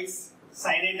polyamides,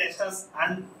 cyanide esters,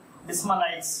 and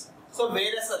bismulites. So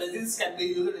various resins can be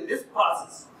used in this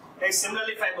process. Like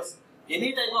similarly fibers,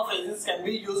 any type of resins can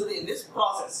be used in this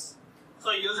process.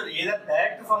 So used either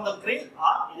direct from the krill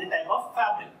or any type of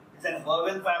fabric. It's an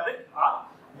woven fabric or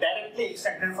directly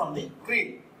extracted from the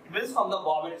krill. It means from the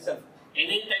bobbin itself.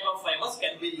 Any type of fibers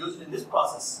can be used in this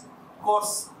process.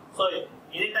 Coarse. So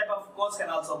any type of coarse can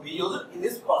also be used in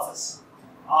this process.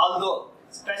 Although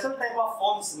special type of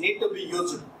foams need to be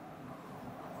used.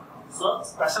 So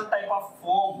special type of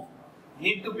foam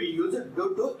need to be used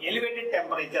due to elevated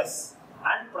temperatures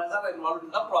and pressure involved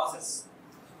in the process.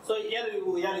 So here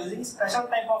we are using special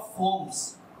type of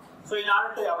foams. So in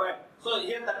order to avoid, so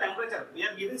here the temperature, we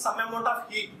are giving some amount of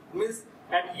heat, means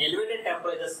at elevated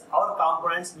temperatures our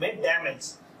components may damage.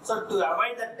 So to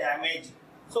avoid the damage,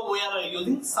 so we are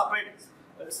using separate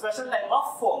special type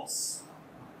of foams.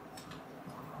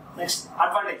 Next,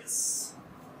 advantages.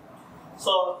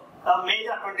 So the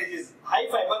major advantage is high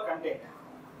fiber content.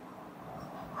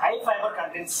 High fiber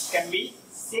contents can be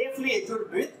safely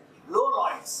achieved with low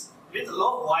voids.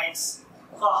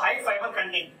 So high fiber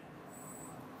content.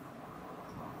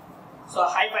 So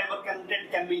high fiber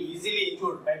content can be easily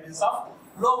achieved by means of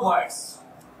low voids.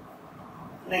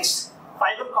 Next,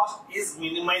 fiber cost is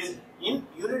minimized in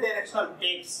unidirectional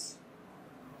tapes.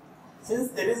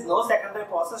 Since there is no secondary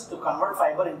process to convert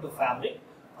fiber into fabric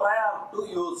prior to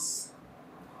use.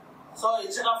 So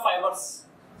instead of fibers,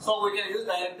 so we can use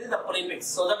directly the premix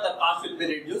so that the cost will be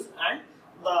reduced and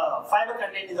the fiber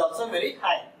content is also very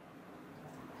high.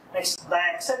 Next, the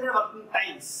extended working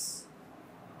times.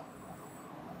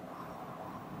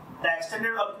 The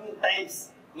extended working times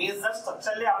means that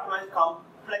structurally optimized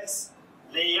complex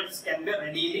layups can be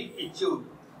readily achieved.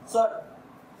 So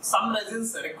some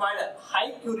resins require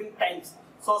high curing times.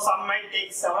 So some might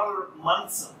take several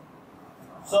months.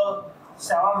 So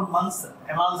several months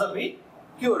can also be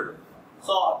cured.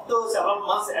 So up to several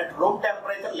months at room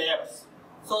temperature layups.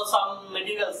 So some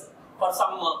materials for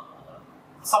some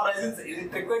resins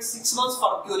it requires 6 months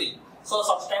for curing. So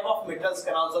such type of materials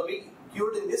can also be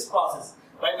cured in this process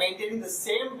by maintaining the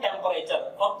same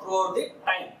temperature for throughout the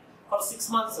time. For 6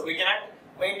 months we cannot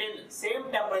maintain the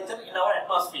same temperature in our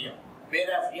atmosphere.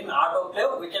 Whereas in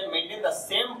autoclave we can maintain the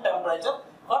same temperature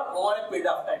for over a period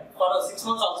of time. For 6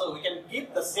 months also we can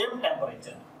keep the same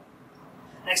temperature.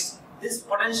 Next, this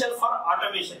potential for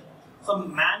automation. So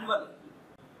manual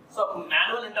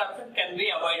interaction can be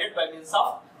avoided by means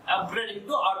of upgrading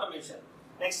to automation.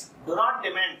 Next, do not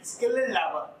demand skill in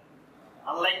labor,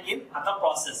 unlike in other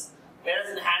process. Whereas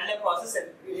in hand lay process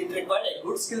it requires a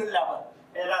good skill in labor.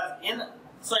 Whereas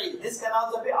this can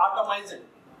also be automized.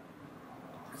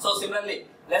 So similarly,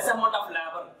 less amount of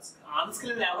labor,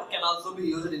 unskilled labor can also be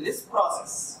used in this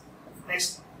process.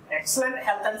 Next, excellent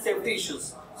health and safety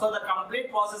issues. So the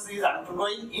complete process is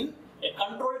undergoing in a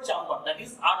controlled chamber, that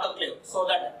is autoclave, so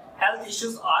that health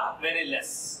issues are very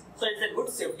less. So it's a good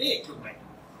safety equipment.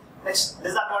 Next,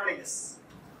 disadvantages.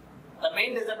 The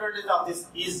main disadvantage of this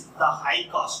is the high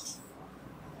cost.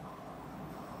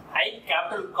 High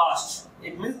capital cost.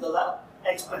 It means those are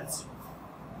expensive.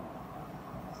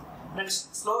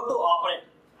 Next, slow to operate.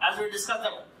 As we discussed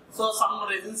that, so some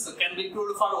resins can be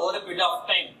cured for over a period of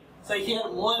time. So here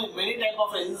many type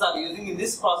of resins are using in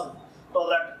this process, so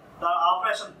that the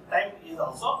operation time is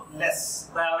also less.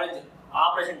 The average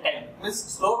operation time means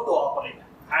slow to operate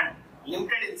and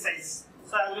limited in size.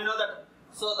 So as we know that,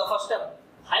 so the first step,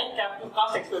 high capital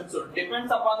cost expensive,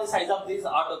 depends upon the size of this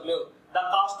autoclave. The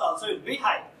cost also will be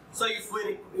high. So if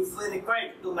we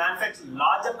require to manufacture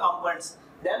larger components,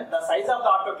 then the size of the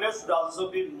autoclave should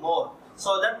also be more,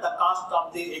 so that the cost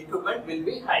of the equipment will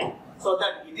be high, so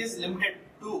that it is limited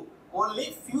to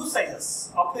only few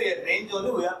sizes. Up to a range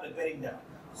only we are preparing them.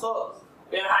 So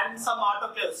we are having some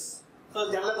autoclaves.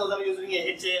 So generally those are using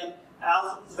a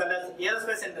HAL as well as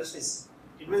aerospace industries.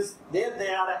 It means there they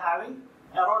are having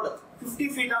around 50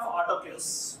 feet of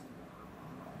autoclaves.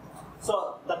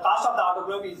 So the cost of the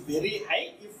autoclave is very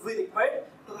high if we require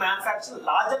to manufacture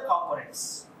larger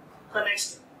components. So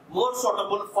next, more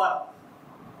suitable for.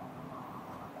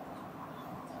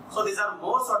 So these are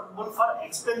more suitable for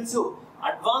expensive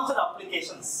advanced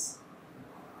applications.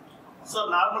 So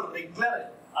normal regular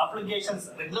applications,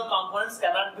 regular components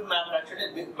cannot be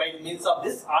manufactured by means of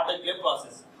this autoclave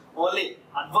process. Only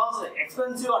advanced,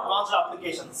 expensive advanced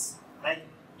applications, like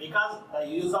because the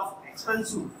use of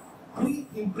expensive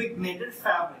pre-impregnated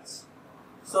fabrics.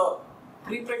 So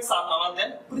prepregs are none other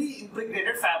than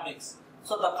pre-impregnated fabrics.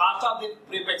 So the cost of the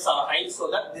prepregs are high, so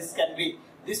that this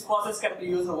process can be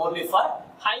used only for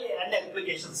high-end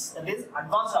applications, that is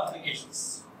advanced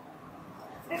applications.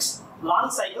 Next, long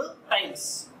cycle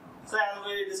times. So as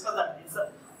we discussed that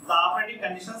the operating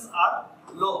conditions are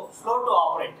low, slow to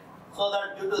operate. So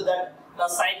that due to that the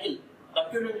cycle, the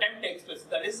cooling time takes place.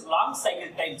 That is long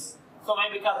cycle times. So why?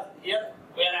 Because here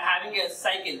we are having a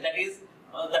cycle, that is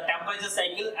the temperature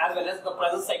cycle as well as the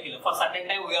pressure cycle. For certain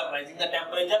time we are raising the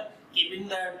temperature, keeping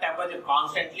the temperature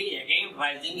constantly, again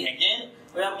rising, again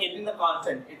we are keeping the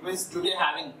constant. It means due to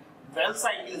having 12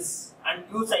 cycles and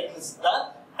 2 cycles,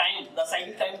 the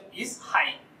cycle time is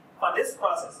high for this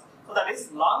process. So that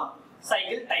is long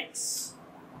cycle times.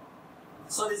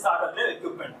 So this autoclave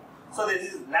equipment. So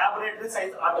this is laboratory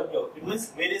size autoclave. It means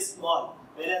very small,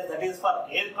 whereas that is for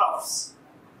aircrafts.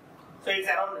 So it's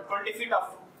around 20 feet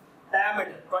of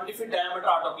diameter, 20 feet diameter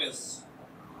autoclaves.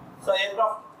 So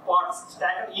aircraft parts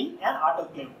stacked in an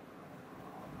autoclave.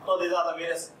 So these are the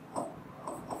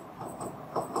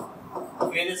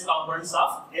various components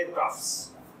of aircrafts.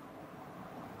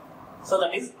 So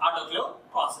that is autoclave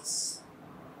process.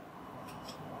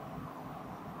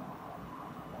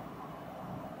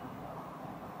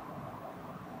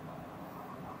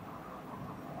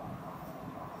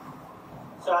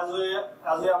 So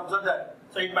as we observe that,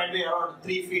 so it might be around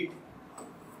 3 feet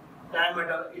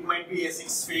diameter, it might be a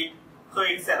 6 feet, so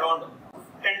it's around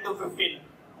 10 to 15.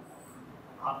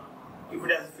 If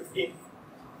it has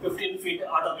 15 feet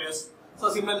autoclaves. So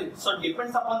similarly, so it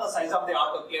depends upon the size of the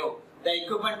autoclave, the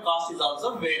equipment cost is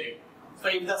also varying. So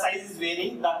if the size is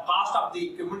varying, the cost of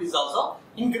the equipment is also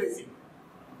increasing.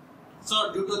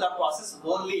 So due to the process,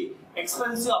 only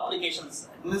expensive applications,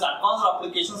 it means advanced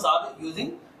applications are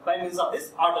using by means of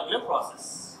this autoclave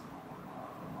process.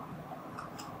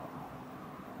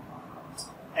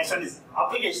 Next one is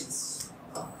applications.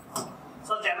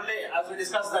 So generally, as we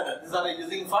discussed that these are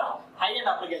using for high-end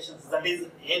applications, that is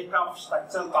aircraft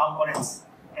structural components,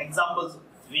 examples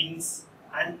wings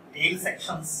and tail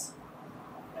sections,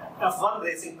 F1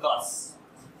 racing cars.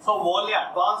 So only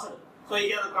advanced. So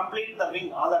here complete the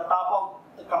wing on the top of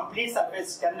the complete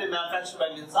surface can be manufactured by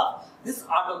means of this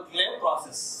autoclave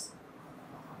process.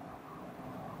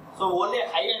 So only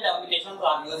high-end applications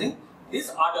are using this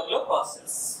autoclave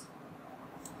process.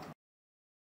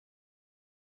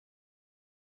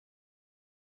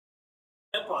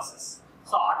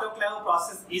 So autoclave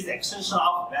process is extension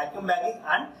of vacuum bagging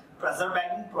and pressure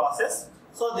bagging process.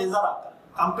 So these are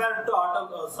compared to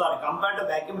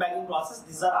vacuum bagging process,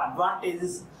 these are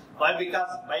advantages. Why? Because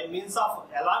by means of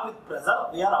along with pressure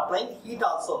we are applying heat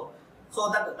also, so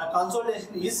that the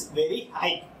consolidation is very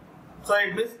high. So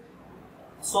it means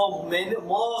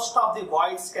most of the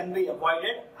voids can be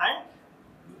avoided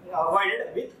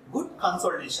with good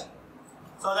consolidation,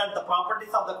 so that the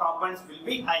properties of the components will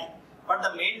be high. But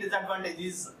the main disadvantage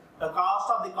is the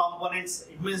cost of the components.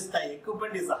 It means the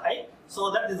equipment is high, so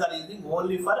that these are using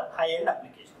only for high-end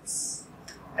applications.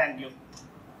 Thank you.